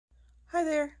Hi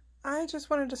there. I just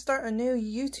wanted to start a new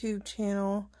YouTube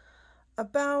channel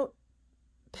about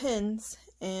pins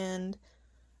and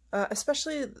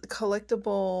especially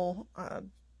collectible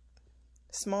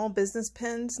small business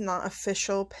pins, not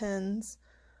official pins,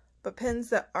 but pins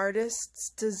that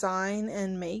artists design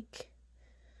and make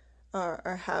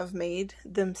or have made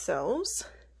themselves.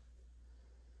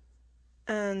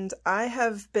 And I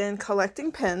have been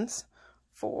collecting pins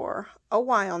for a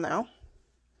while now.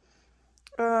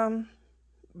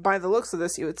 By the looks of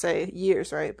this, you would say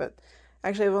years, right? But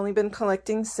actually, I've only been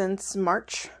collecting since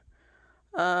March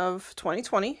of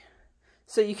 2020.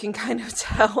 So you can kind of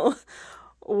tell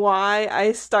why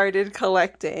I started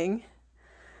collecting.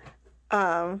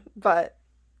 But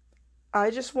I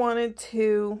just wanted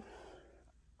to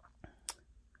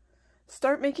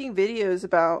start making videos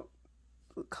about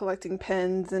collecting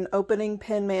pins and opening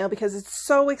pin mail because it's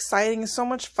so exciting, it's so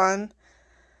much fun.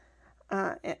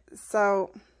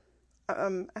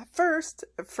 At first,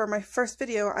 for my first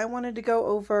video, I wanted to go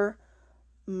over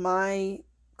my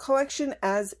collection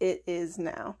as it is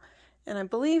now. And I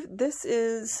believe this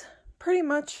is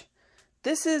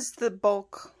the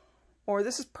bulk, or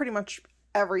this is pretty much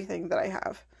everything that I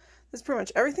have. This is pretty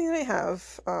much everything that I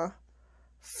have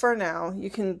for now. You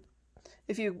can,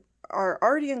 if you are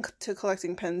already into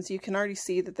collecting pins, you can already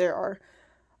see that there are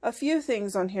a few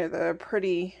things on here that are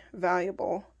pretty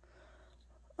valuable.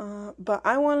 But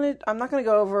I'm not going to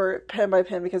go over pin by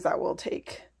pin because that will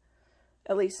take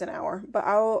at least an hour, but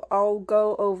I'll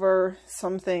go over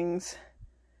some things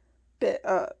bit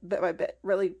by bit,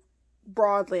 really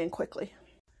broadly and quickly.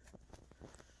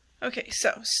 Okay,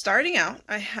 so starting out,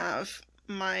 I have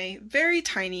my very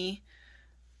tiny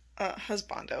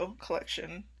husbando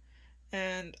collection,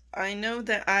 and I know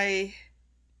that I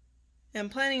am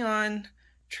planning on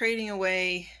trading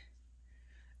away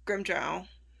Grimmjow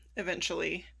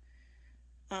eventually.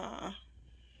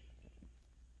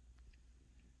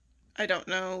 I don't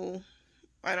know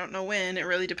when. It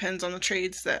really depends on the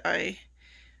trades that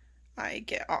I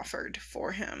get offered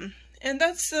for him. And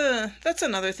that's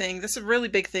another thing. That's a really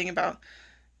big thing about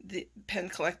the pen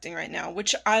collecting right now,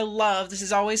 which I love. This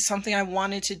is always something I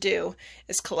wanted to do,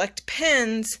 is collect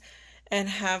pins and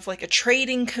have like a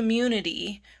trading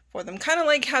community for them. Kind of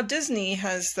like how Disney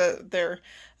has their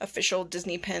official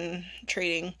Disney pin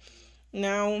trading.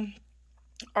 Now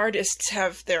artists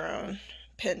have their own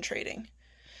pin trading.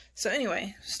 So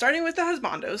anyway, starting with the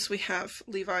husbandos, we have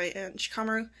Levi and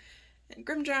Shikamaru and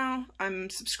Grimmjow. I'm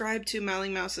subscribed to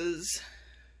Mailing Mouse's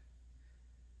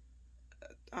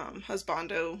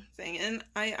husbando thing, and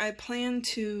I plan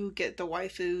to get the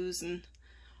waifus and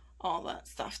all that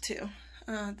stuff too.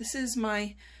 This is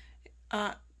my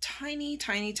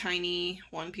tiny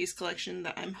one-piece collection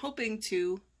that I'm hoping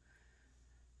to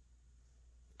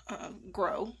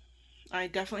grow. I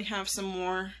definitely have some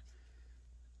more.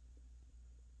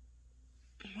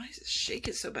 Why does it shake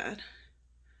it so bad?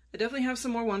 I definitely have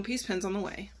some more one-piece pins on the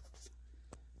way.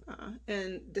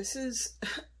 And this is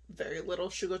very little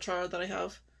Shugochara that I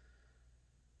have.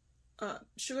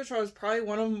 Shugochara is probably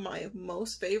one of my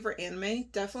most favorite anime.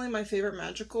 Definitely my favorite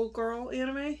magical girl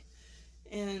anime.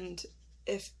 And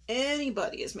if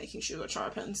anybody is making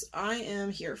Shugochara pins, I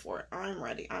am here for it. I'm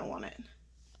ready. I want it.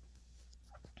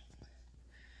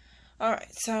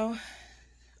 Alright, so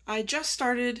I just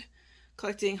started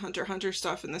collecting Hunter x Hunter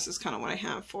stuff, and this is kind of what I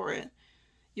have for it.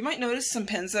 You might notice some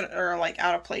pins that are like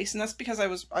out of place, and that's because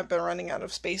I've been running out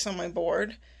of space on my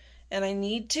board, and I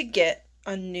need to get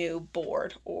a new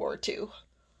board or 2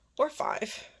 or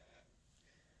 5.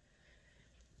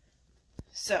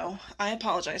 So I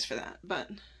apologize for that, but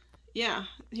yeah,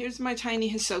 here's my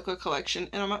tiny Hisoka collection.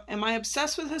 And am I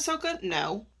obsessed with Hisoka?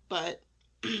 No, but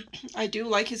I do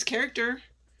like his character.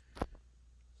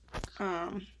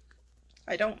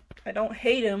 I don't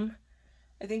hate him.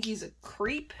 I think he's a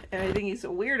creep, and I think he's a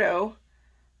weirdo,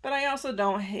 but I also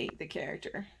don't hate the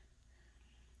character.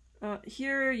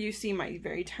 Here you see my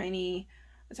very tiny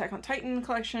Attack on Titan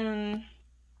collection,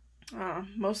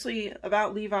 mostly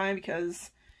about Levi because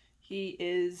he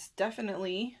is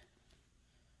definitely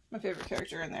my favorite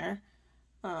character in there.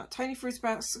 Tiny Fruits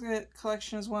Basket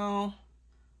collection as well,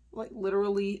 like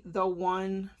literally the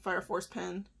one Fire Force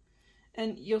pen.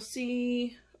 And you'll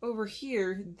see over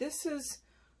here, this is,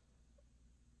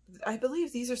 I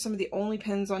believe these are some of the only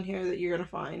pens on here that you're going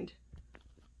to find.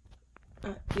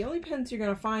 The only pens you're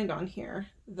going to find on here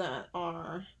that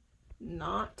are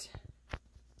not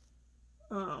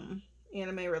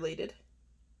anime related.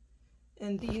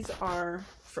 And these are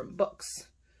from books.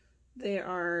 They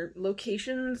are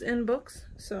locations in books.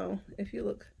 So if you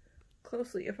look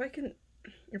closely, if I could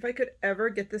ever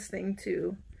get this thing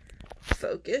to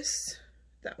focus,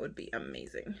 that would be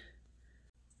amazing.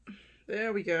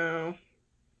 There we go.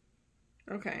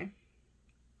 Okay.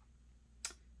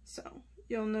 So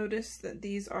you'll notice that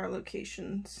these are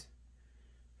locations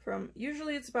from,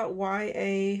 usually it's about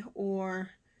YA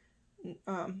or,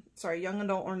 sorry, young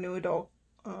adult or new adult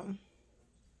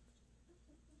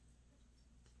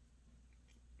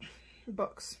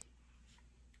books.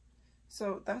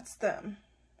 So that's them.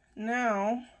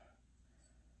 Now,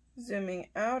 zooming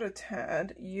out a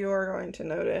tad, you're going to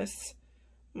notice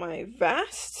my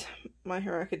vast My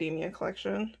Hero Academia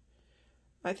collection.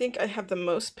 I think I have the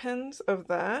most pens of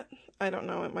that. I don't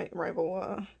know, it might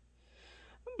rival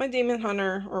my Demon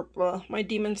Hunter, or my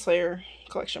Demon Slayer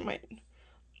collection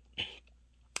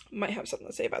might have something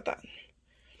to say about that.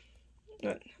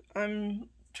 But I'm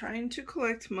trying to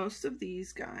collect most of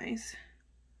these guys.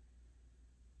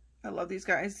 I love these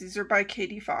guys. These are by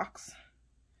Katie Fox.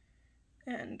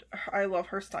 And I love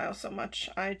her style so much.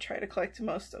 I try to collect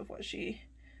most of what she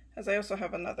has. I also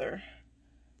have another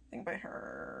thing by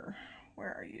her.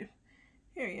 Where are you?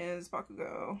 Here he is,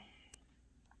 Bakugo.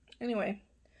 Anyway,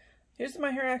 here's the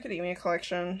My Hero Academia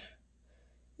collection.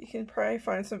 You can probably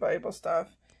find some valuable stuff.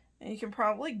 And you can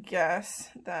probably guess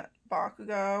that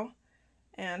Bakugo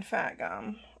and Fat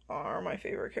Gum are my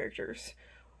favorite characters.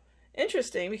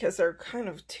 Interesting because they're kind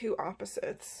of two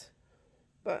opposites.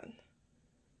 But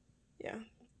yeah,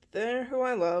 they're who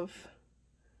I love.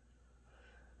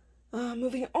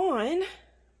 Moving on,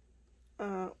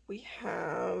 we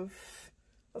have,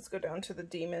 let's go down to the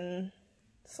Demon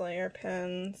Slayer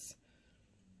pens.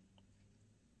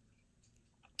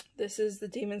 This is the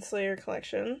Demon Slayer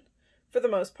collection, for the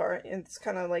most part. It's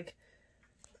kind of like,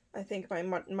 I think my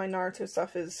Naruto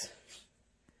stuff is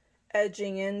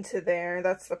edging into there.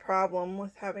 That's the problem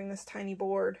with having this tiny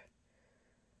board.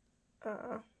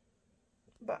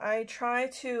 But I try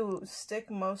to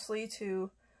stick mostly to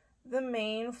the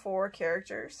main 4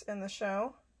 characters in the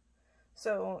show.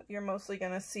 So you're mostly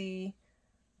going to see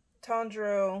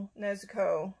Tanjiro,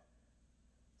 Nezuko,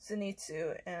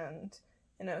 Zenitsu, and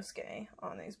Inosuke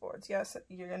on these boards. Yes,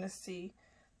 you're going to see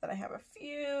that I have a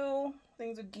few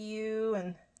things with Gyu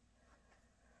and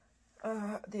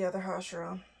the other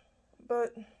Hashira.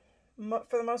 But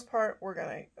for the most part,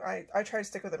 I try to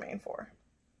stick with the main 4.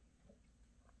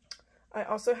 I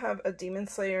also have a Demon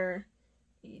Slayer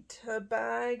Ita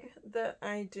bag that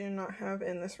I do not have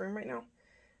in this room right now.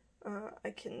 I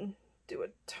can do a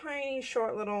tiny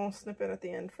short little snippet at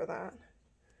the end for that.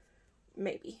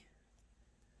 Maybe.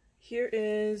 Here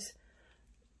is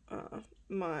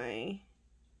my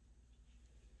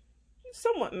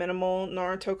somewhat minimal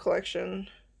Naruto collection.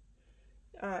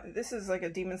 This is like a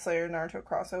Demon Slayer Naruto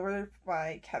crossover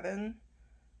by Kevin.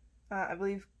 I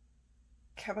believe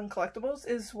Kevin Collectibles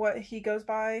is what he goes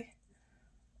by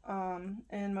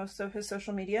in most of his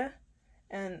social media.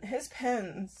 And his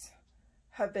pens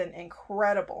have been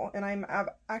incredible. And I'm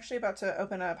actually about to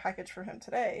open a package for him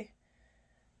today.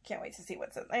 Can't wait to see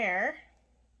what's in there.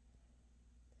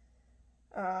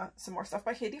 Some more stuff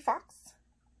by Katie Fox.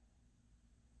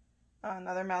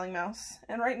 Another Mailing Mouse.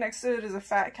 And right next to it is a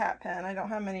Fat Cat pen. I don't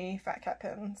have many Fat Cat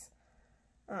pens.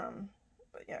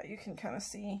 But yeah, you can kind of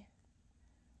see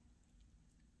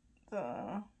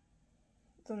the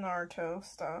Naruto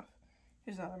stuff.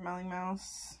 Here's another Mailing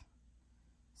Mouse.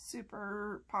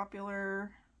 Super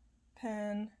popular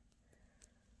pen.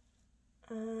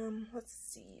 Let's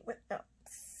see, what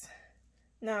else?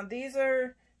 Now these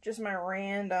are just my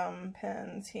random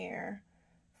pens here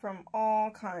from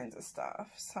all kinds of stuff.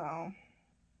 So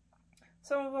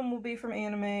some of them will be from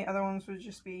anime, other ones would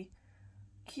just be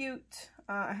cute.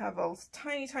 I have a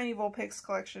tiny Vulpix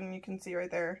collection, you can see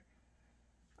right there.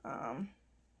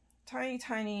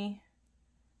 Tiny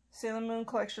Sailor Moon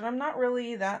collection. I'm not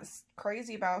really that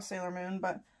crazy about Sailor Moon,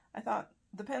 but I thought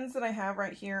the pens that I have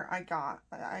right here, I got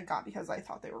because I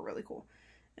thought they were really cool.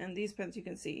 And these pens, you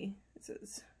can see, it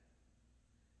says,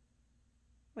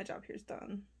 my job here's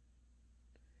done.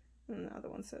 And the other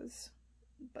one says,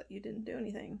 but you didn't do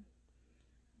anything.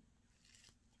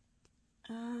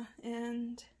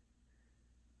 And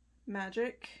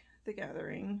Magic the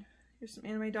Gathering. Here's some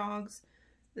anime dogs.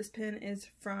 This pen is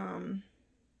from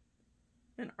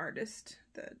an artist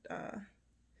that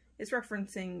is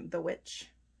referencing The Witch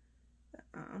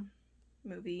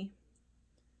movie.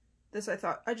 This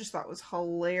I just thought was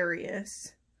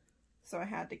hilarious, so I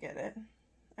had to get it.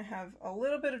 I have a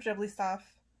little bit of Ghibli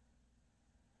stuff.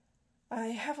 I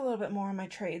have a little bit more on my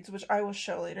trades, which I will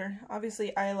show later.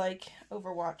 Obviously, I like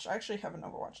Overwatch. I actually have an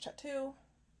Overwatch tattoo.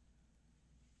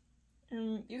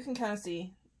 And you can kind of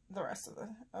see the rest of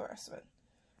it.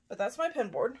 But that's my pen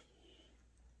board.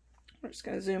 We're just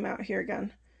going to zoom out here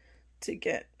again to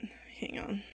get Hang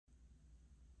on.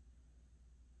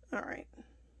 Alright.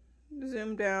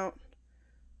 Zoomed out.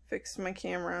 Fixed my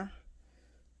camera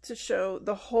to show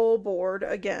the whole board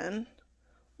again.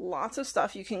 Lots of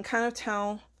stuff. You can kind of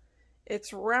tell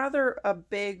it's rather a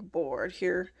big board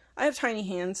here. I have tiny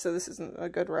hands, so this isn't a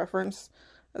good reference,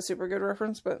 a super good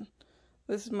reference, but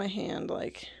this is my hand,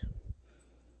 like,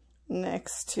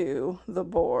 next to the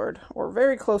board, or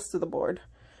very close to the board.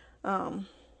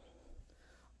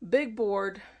 Big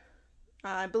board.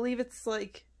 I believe it's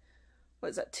like, what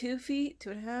is that, 2 feet,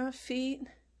 2.5 feet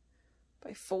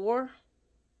by 4?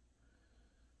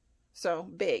 So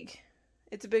big.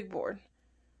 It's a big board.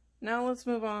 Now let's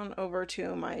move on over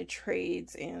to my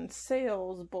trades and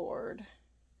sales board.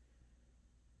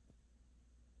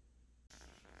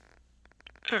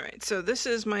 Alright, so this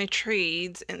is my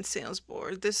trades and sales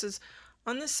board. This is,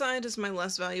 on this side is my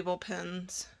less valuable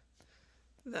pens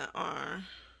that are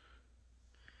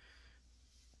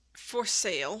for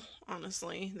sale,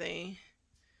 honestly.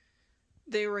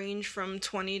 They range from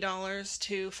 $20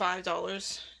 to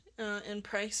 $5 in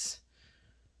price.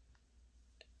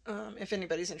 If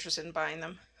anybody's interested in buying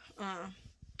them.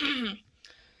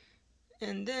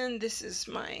 And then this is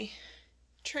my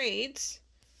trades,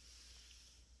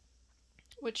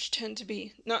 which tend to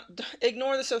be, not,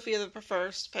 ignore the Sophia the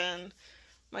First pen.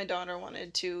 My daughter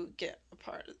wanted to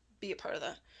be a part of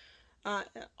that.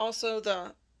 Also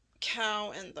the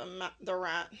cow and the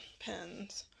rat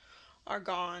pens are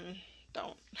gone.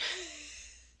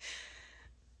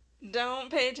 Don't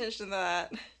pay attention to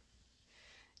that.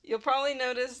 You'll probably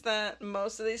notice that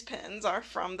most of these pens are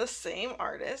from the same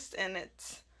artist, and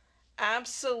it's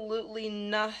absolutely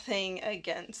nothing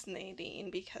against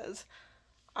Nadine because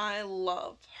I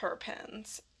love her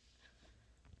pens.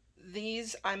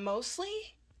 I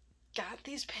mostly got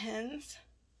these pens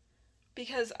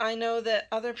because I know that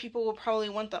other people will probably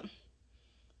want them.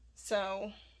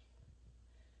 So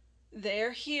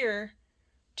they're here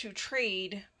to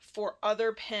trade for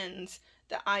other pens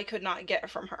that I could not get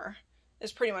from her.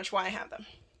 Is pretty much why I have them.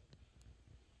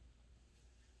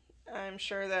 I'm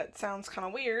sure that sounds kind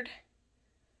of weird,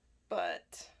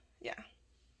 but yeah.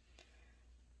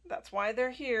 That's why they're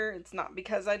here. It's not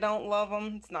because I don't love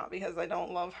them. It's not because I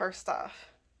don't love her stuff.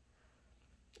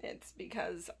 It's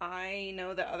because I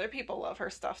know that other people love her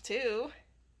stuff too.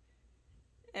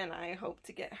 And I hope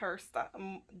to get her stuff,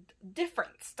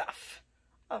 different stuff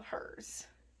of hers.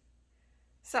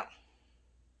 So,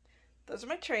 those are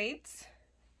my trades.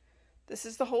 This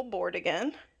is the whole board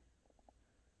again.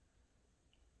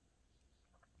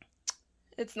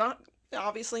 It's not,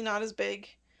 obviously not as big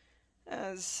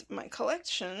as my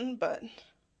collection, but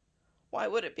why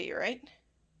would it be, right?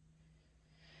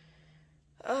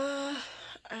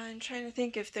 I'm trying to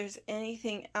think if there's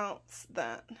anything else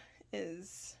that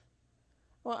is,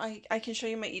 well, I can show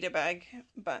you my Eda bag,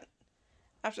 but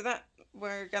after that,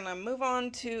 we're gonna move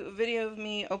on to a video of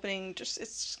me opening it's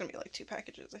just gonna be like 2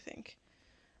 packages, I think.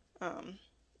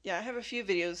 Yeah, I have a few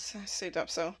videos saved up,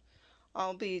 so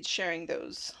I'll be sharing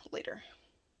those later.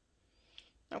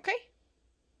 Okay?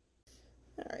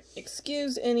 Alright,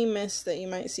 excuse any mess that you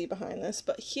might see behind this,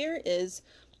 but here is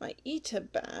my Eda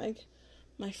bag.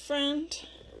 My friend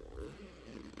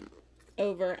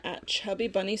over at Chubby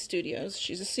Bunny Studios,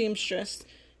 she's a seamstress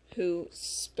who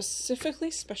specifically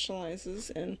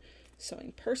specializes in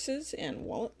sewing purses and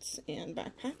wallets and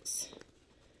backpacks,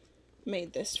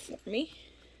 made this for me.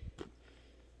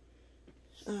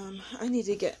 I need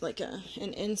to get like an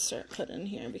insert put in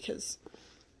here because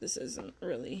this isn't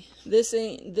really, this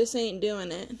ain't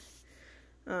doing it.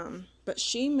 But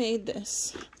she made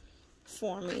this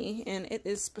for me, and it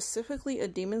is specifically a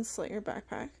Demon Slayer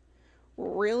backpack.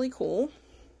 Really cool.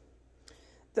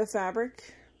 The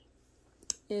fabric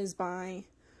is by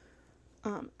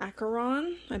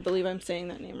Acheron. I believe I'm saying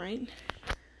that name right.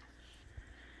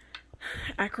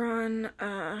 Acheron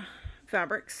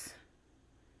Fabrics.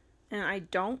 And I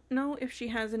don't know if she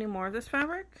has any more of this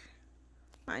fabric.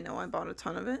 I know I bought a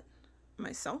ton of it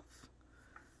myself.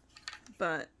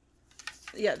 But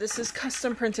yeah, this is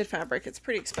custom printed fabric. It's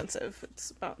pretty expensive.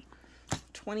 It's about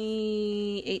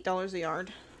 $28 a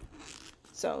yard.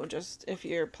 So just if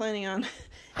you're planning on,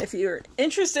 if you're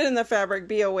interested in the fabric,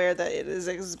 be aware that it is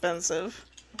expensive.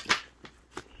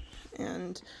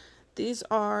 And these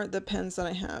are the pens that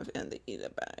I have in the Eda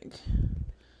bag.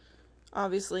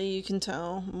 Obviously, you can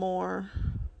tell more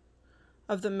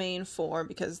of the main 4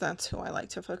 because that's who I like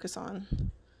to focus on.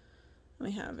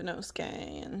 We have Inosuke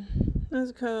and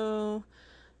Nezuko.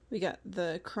 We got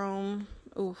the chrome.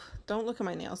 Ooh, don't look at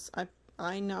my nails.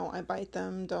 I know I bite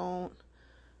them. Don't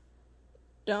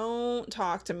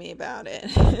talk to me about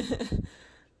it.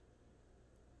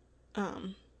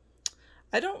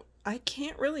 I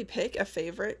can't really pick a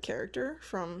favorite character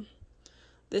from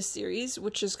this series,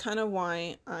 which is kind of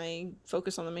why I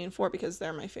focus on the main four, because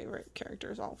they're my favorite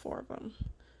characters, all four of them.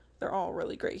 They're all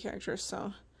really great characters,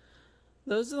 so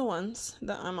those are the ones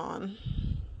that I'm on,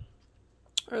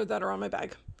 or that are on my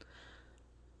bag.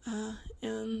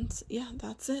 And yeah,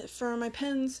 that's it for my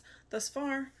pens thus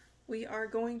far. We are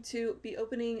going to be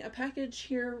opening a package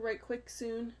here right quick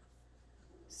soon,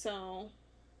 so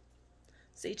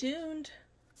stay tuned.